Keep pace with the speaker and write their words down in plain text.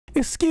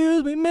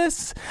Excuse me,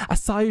 miss, I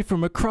saw you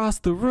from across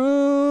the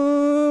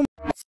room.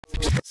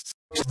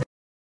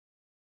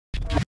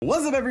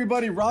 What's up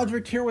everybody,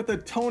 Rodrick here with the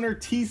TONOR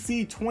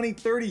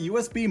TC-2030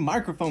 USB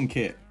microphone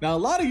kit. Now a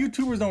lot of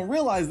YouTubers don't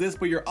realize this,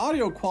 but your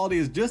audio quality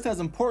is just as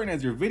important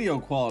as your video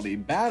quality.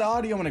 Bad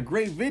audio and a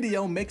great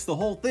video makes the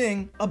whole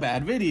thing a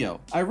bad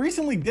video. I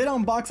recently did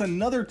unbox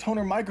another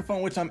TONOR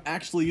microphone, which I'm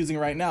actually using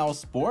right now,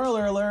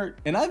 spoiler alert,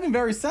 and I've been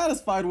very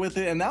satisfied with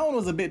it, and that one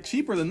was a bit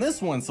cheaper than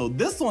this one, so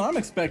this one I'm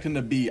expecting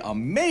to be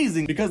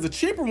amazing. Because the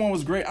cheaper one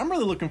was great, I'm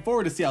really looking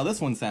forward to see how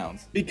this one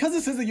sounds. Because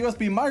this is a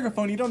USB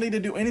microphone, you don't need to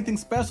do anything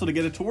special to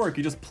get it to work.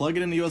 You just plug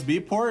it in the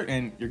USB port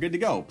and you're good to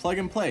go. Plug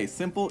and play.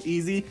 Simple,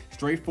 easy,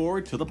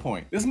 straightforward, to the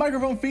point. This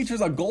microphone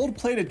features a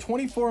gold-plated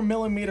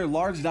 24mm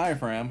large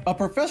diaphragm, a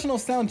professional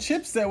sound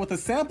chipset with a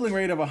sampling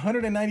rate of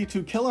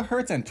 192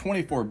 kilohertz and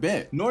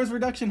 24-bit, noise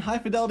reduction,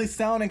 high-fidelity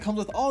sound, and comes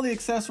with all the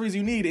accessories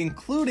you need,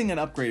 including an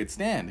upgraded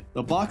stand.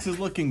 The box is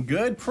looking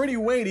good, pretty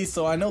weighty,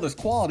 so I know there's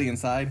quality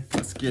inside.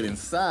 Let's get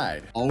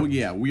inside. Oh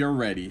yeah, we are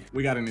ready.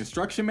 We got an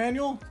instruction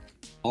manual.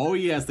 Oh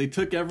yes, they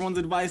took everyone's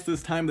advice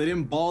this time. They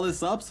didn't ball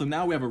this up, so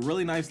now we have a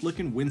really nice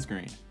looking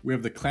windscreen. We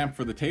have the clamp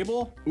for the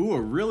table. Ooh,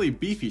 a really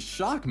beefy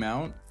shock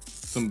mount.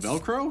 Some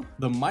Velcro.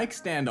 The mic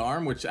stand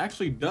arm, which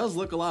actually does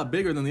look a lot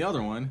bigger than the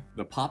other one.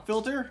 The pop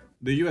filter.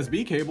 The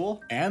USB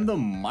cable. And the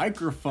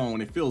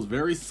microphone. It feels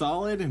very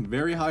solid and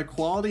very high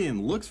quality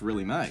and looks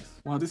really nice.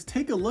 Wow, just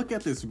take a look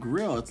at this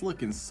grill. It's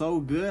looking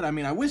so good. I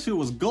mean, I wish it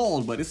was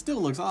gold, but it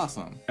still looks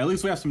awesome. At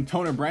least we have some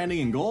TONOR branding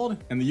in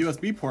gold and the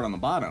USB port on the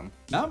bottom.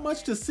 Not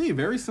much to see.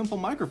 Very simple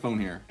microphone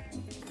here.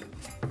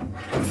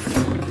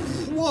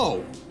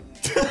 Whoa.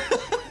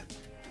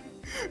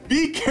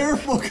 Be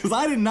careful, because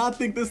I did not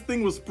think this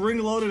thing was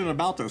spring-loaded and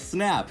about to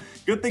snap.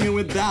 Good thing it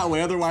went that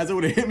way, otherwise it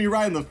would have hit me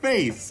right in the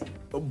face.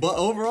 But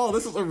overall,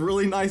 this is a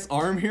really nice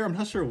arm here. I'm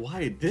not sure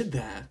why it did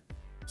that.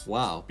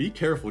 Wow, be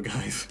careful,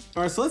 guys.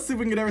 All right, so let's see if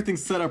we can get everything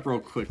set up real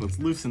quick. Let's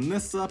loosen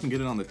this up and get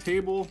it on the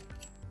table.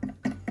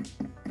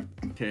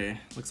 Okay,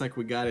 looks like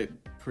we got it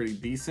pretty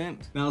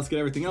decent. Now let's get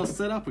everything else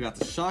set up. We got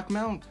the shock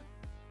mount.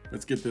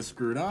 Let's get this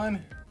screwed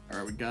on. All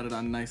right, we got it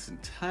on nice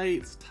and tight.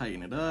 Let's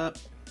tighten it up.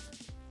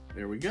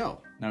 There we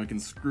go. Now we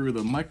can screw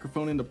the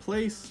microphone into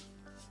place.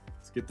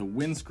 Let's get the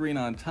windscreen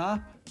on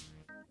top.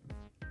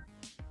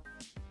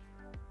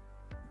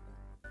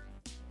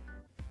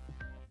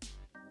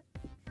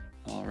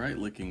 All right,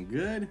 looking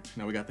good.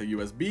 Now we got the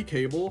USB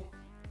cable.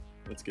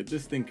 Let's get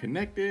this thing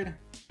connected.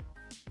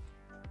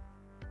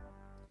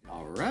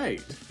 All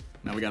right.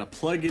 Now we gotta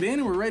plug it in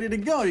and we're ready to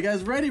go. You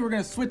guys ready? We're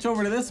gonna switch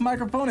over to this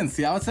microphone and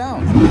see how it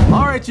sounds.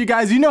 All right, you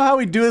guys, you know how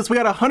we do this. We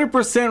got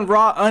 100%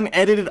 raw,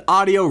 unedited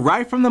audio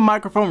right from the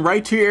microphone,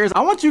 right to your ears.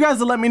 I want you guys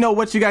to let me know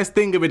what you guys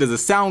think of it. Does it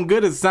sound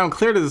good? Does it sound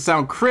clear? Does it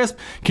sound crisp?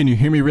 Can you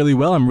hear me really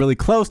well? I'm really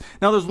close.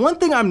 Now, there's one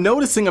thing I'm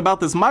noticing about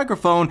this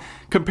microphone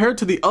compared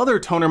to the other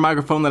TONOR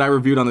microphone that I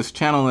reviewed on this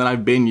channel that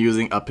I've been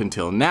using up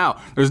until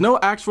now. There's no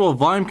actual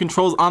volume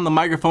controls on the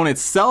microphone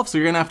itself, so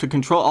you're gonna have to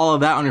control all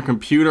of that on your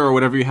computer or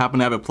whatever you happen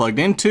to have it plugged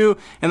into.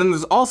 And then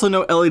there's also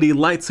no LED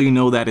light, so you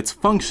know that it's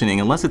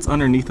functioning, unless it's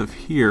underneath of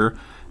here.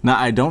 Now,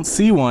 I don't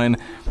see one,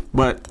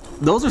 but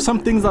those are some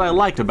things that I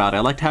liked about it. I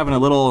liked having a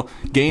little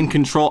gain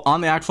control on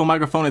the actual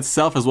microphone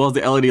itself, as well as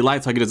the LED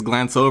light, so I could just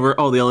glance over,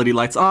 oh, the LED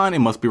light's on, it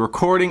must be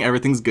recording,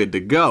 everything's good to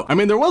go. I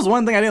mean, there was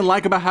one thing I didn't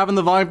like about having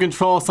the volume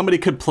control. Somebody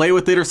could play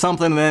with it or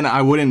something, and then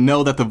I wouldn't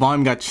know that the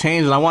volume got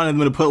changed, and I wanted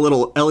them to put a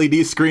little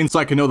LED screen so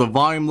I could know the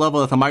volume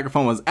level that the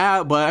microphone was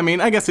at, but I mean,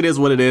 I guess it is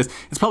what it is.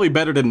 It's probably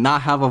better to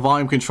not have a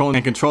volume control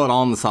and control it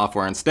all in the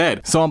software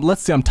instead. So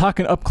let's see, I'm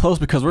talking up close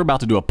because we're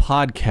about to do a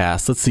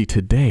podcast. Let's see,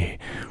 today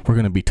we're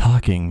gonna be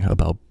talking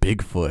about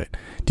Bigfoot.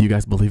 Do you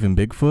guys believe in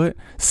Bigfoot?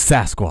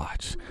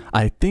 Sasquatch.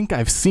 I think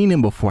I've seen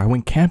him before. I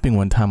went camping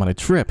one time on a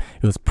trip.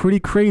 It was pretty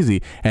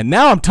crazy. And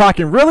now I'm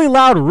talking really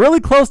loud, really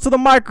close to the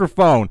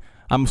microphone.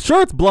 I'm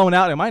sure it's blown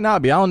out. It might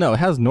not be. I don't know. It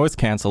has noise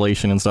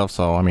cancellation and stuff,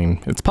 so I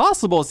mean, it's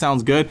possible it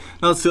sounds good.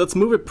 Now let's see. Let's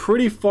move it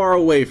pretty far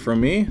away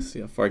from me. See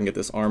how far I can get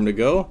this arm to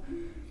go.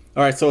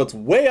 All right, so it's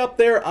way up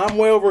there. I'm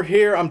way over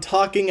here. I'm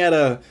talking at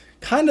a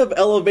kind of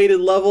elevated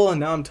level,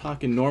 and now I'm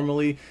talking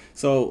normally.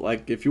 So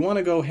like, if you want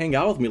to go hang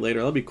out with me later,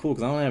 that'll be cool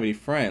because I don't have any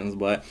friends.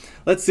 But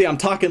let's see, I'm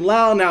talking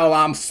loud now.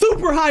 I'm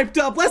super hyped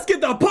up. Let's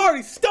get the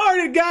party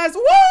started, guys.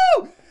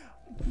 Woo!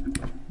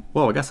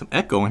 Whoa, I got some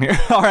echo in here.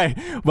 All right,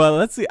 well,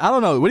 let's see. I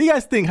don't know. What do you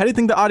guys think? How do you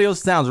think the audio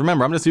sounds?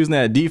 Remember, I'm just using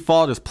that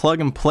default, just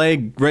plug and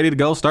play, ready to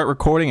go, start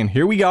recording, and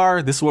here we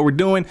are. This is what we're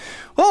doing.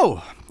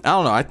 Oh, I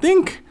don't know. I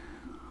think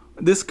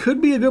this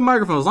could be a good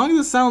microphone as long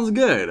as it sounds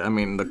good. I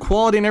mean, the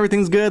quality and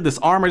everything's good. This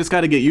arm I just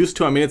got to get used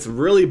to. I mean, it's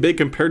really big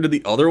compared to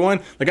the other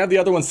one. Like, I have the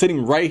other one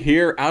sitting right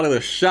here out of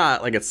the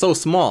shot. Like, it's so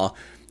small.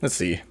 Let's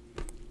see.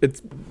 It's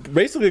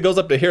basically goes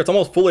up to here. It's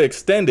almost fully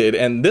extended,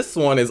 and this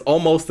one is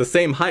almost the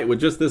same height with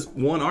just this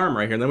one arm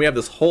right here. And then we have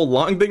this whole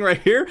long thing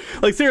right here.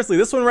 Like, seriously,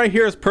 this one right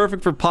here is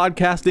perfect for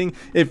podcasting.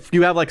 If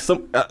you have like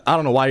some, I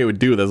don't know why you would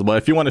do this, but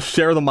if you want to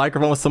share the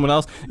microphone with someone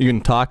else, you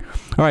can talk.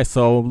 All right,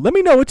 so let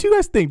me know what you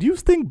guys think. Do you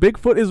think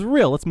Bigfoot is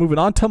real? Let's move it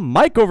on to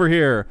Mike over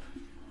here.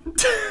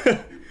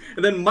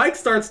 and then Mike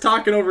starts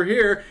talking over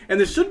here, and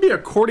there should be a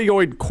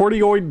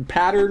cardioid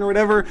pattern or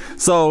whatever.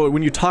 So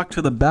when you talk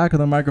to the back of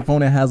the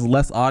microphone, it has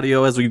less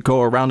audio. As we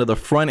go around to the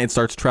front, it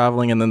starts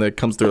traveling, and then it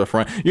comes through the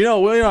front. You know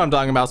what I'm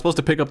talking about. It's supposed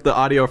to pick up the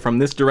audio from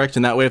this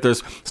direction. That way, if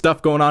there's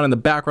stuff going on in the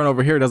background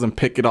over here, it doesn't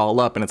pick it all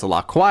up, and it's a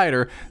lot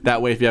quieter.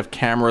 That way, if you have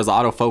cameras,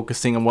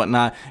 autofocusing and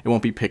whatnot, it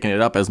won't be picking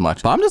it up as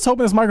much. But I'm just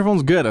hoping this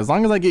microphone's good. As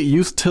long as I get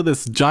used to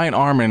this giant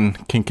arm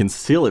and can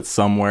conceal it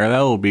somewhere, that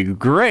will be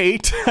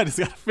great. I just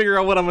gotta figure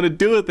out what I'm gonna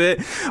do with it.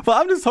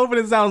 But I'm just hoping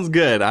it sounds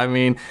good. I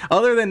mean,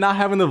 other than not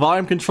having the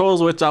volume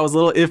controls, which I was a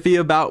little iffy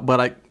about, but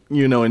I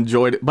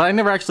enjoyed it. But I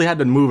never actually had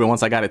to move it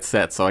once I got it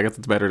set, so I guess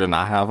it's better to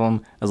not have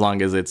them, as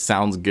long as it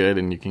sounds good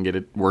and you can get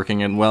it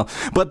working and well.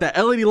 But that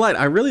LED light,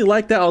 I really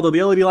like that, although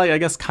the LED light, I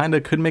guess, kind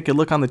of could make it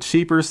look on the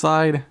cheaper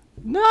side.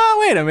 No,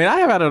 wait a minute, I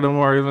have had it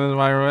more. It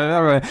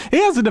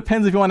also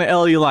depends if you want an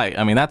LED light.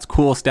 I mean, that's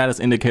cool, status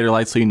indicator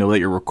light, so you know that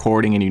you're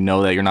recording and you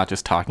know that you're not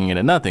just talking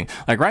into nothing.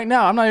 Like right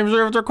now, I'm not even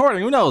sure if it's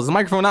recording. Who knows? The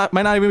microphone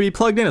might not even be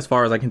plugged in as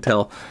far as I can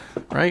tell,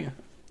 right?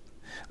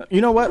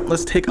 You know what?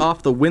 Let's take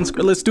off the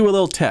windscreen. Let's do a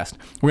little test.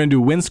 We're gonna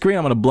do windscreen.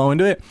 I'm gonna blow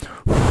into it.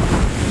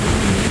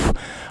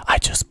 I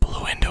just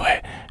blew into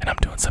it, and I'm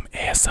doing some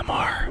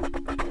ASMR.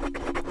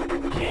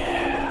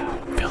 Yeah,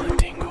 feel the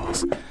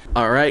tingles.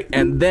 All right,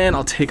 and then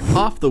I'll take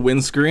off the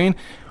windscreen.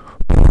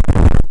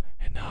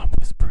 And now I'm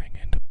whispering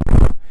into.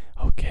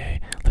 Okay,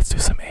 let's do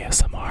some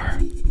ASMR.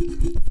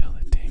 Feel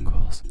the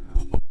tingles.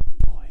 Oh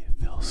boy,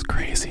 it feels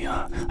crazy,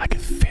 huh? I can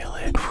feel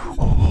it.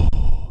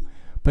 Oh.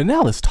 But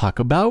now let's talk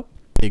about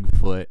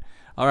Bigfoot.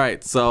 All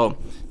right, so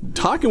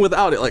talking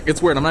without it, like,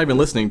 it's weird. I'm not even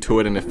listening to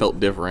it, and it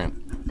felt different.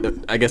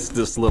 I guess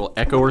just a little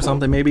echo or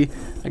something, maybe.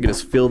 I can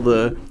just feel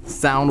the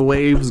sound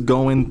waves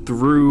going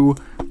through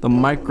the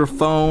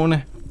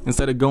microphone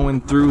instead of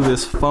going through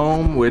this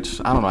foam, which,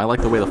 I don't know, I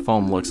like the way the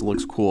foam looks. It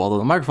looks cool, although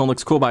the microphone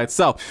looks cool by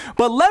itself.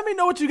 But let me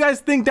know what you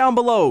guys think down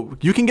below.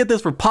 You can get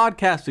this for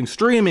podcasting,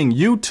 streaming,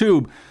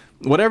 YouTube,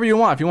 whatever you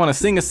want. If you want to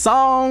sing a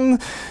song,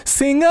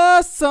 sing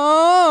a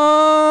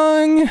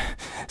song,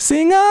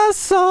 sing a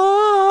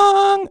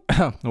song.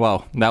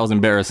 Well, that was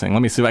embarrassing.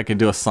 Let me see if I can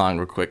do a song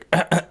real quick.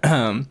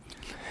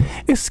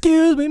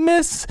 Excuse me,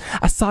 miss,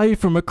 I saw you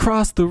from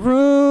across the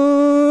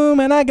room,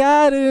 and I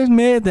gotta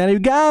admit that you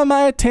got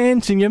my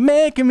attention. You're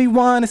making me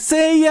wanna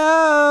say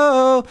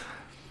yo.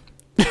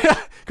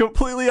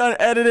 Completely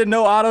unedited,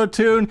 no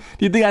auto-tune.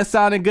 Do you think I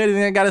sounded good? Do you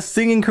think I got a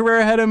singing career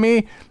ahead of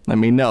me? Let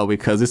me know,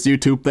 because this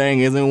YouTube thing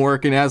isn't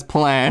working as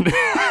planned.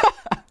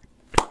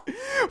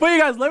 But you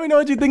guys, let me know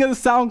what you think of the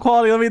sound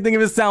quality. Let me think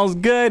if it sounds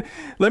good.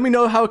 Let me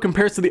know how it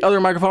compares to the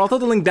other microphone. I'll throw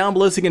the link down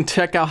below so you can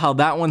check out how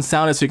that one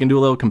sounded, so you can do a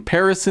little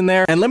comparison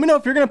there. And let me know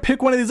if you're gonna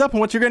pick one of these up and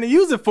what you're gonna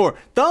use it for.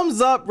 Thumbs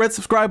up, red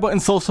subscribe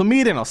button, social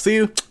media, and I'll see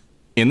you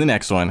in the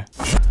next one.